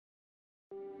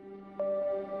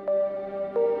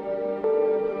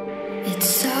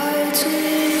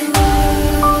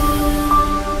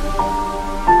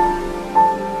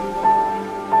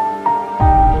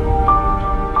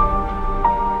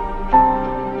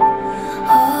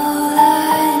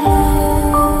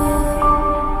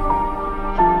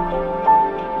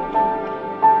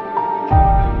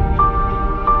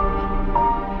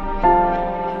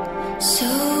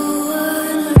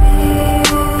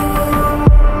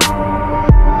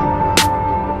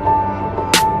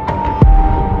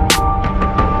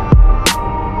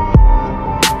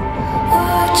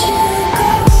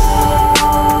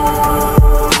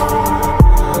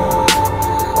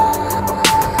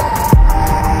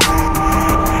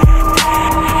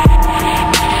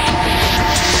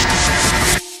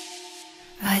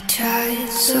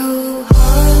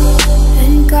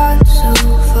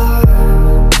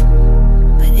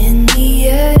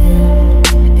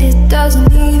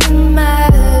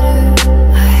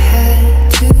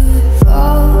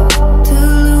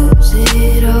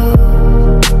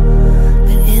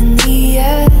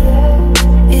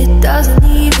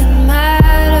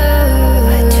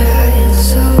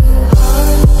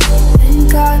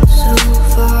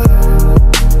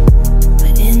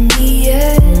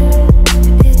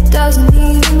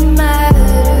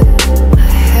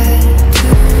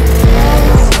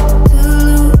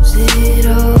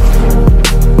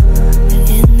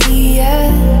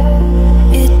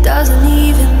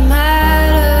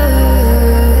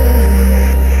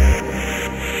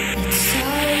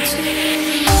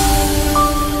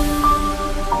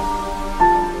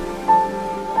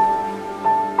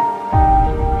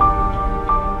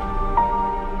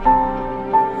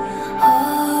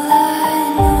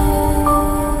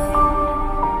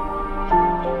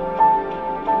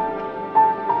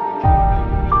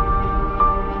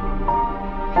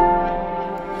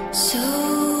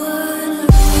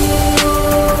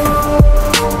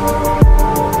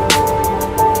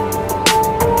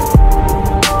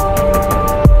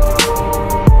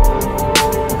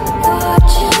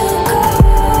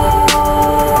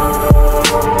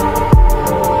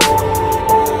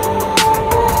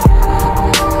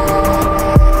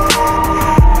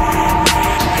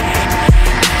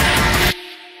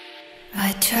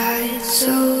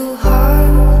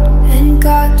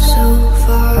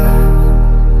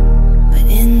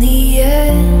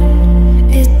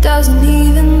doesn't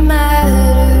even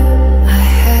matter. I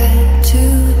had to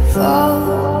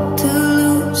fall to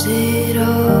lose it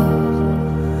all,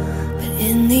 but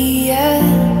in the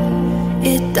end,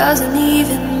 it doesn't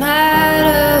even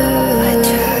matter. I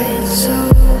tried so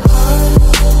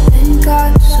hard and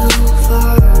got so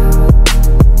far,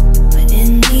 but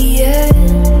in the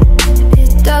end,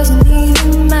 it doesn't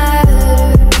even matter.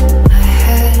 I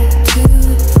had to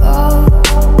fall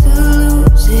to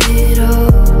lose it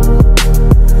all,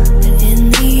 but in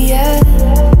the end,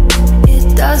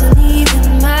 it doesn't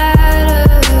even matter.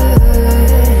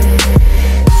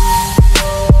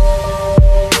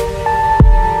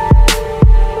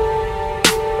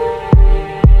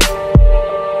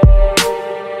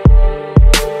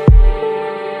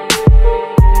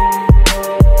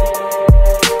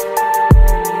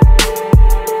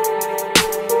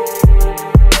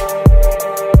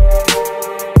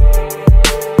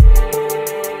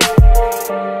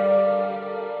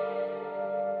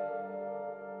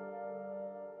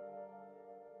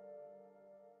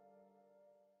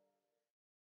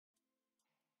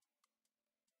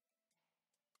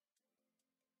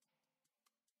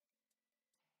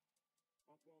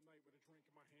 Up all night with a drink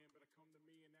in my hand, better come to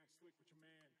me and act slick with your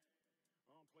man.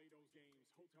 I don't play those games.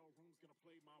 Hotel room's gonna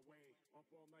play my way. Up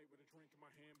all night with a drink in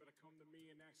my hand, better come to me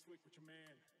and act slick with your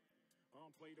man. I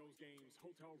don't play those games.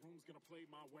 Hotel room's gonna play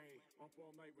my way. Up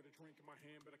all night with a drink in my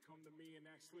hand, better come to me and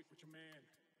act slick with your man.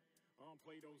 I don't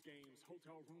play those games.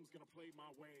 Hotel room's gonna play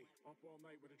my way. Up all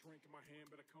night with a drink in my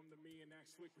hand, better come to me and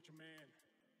act slick with your man.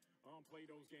 I don't play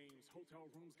those games.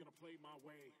 Hotel room's gonna play my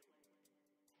way.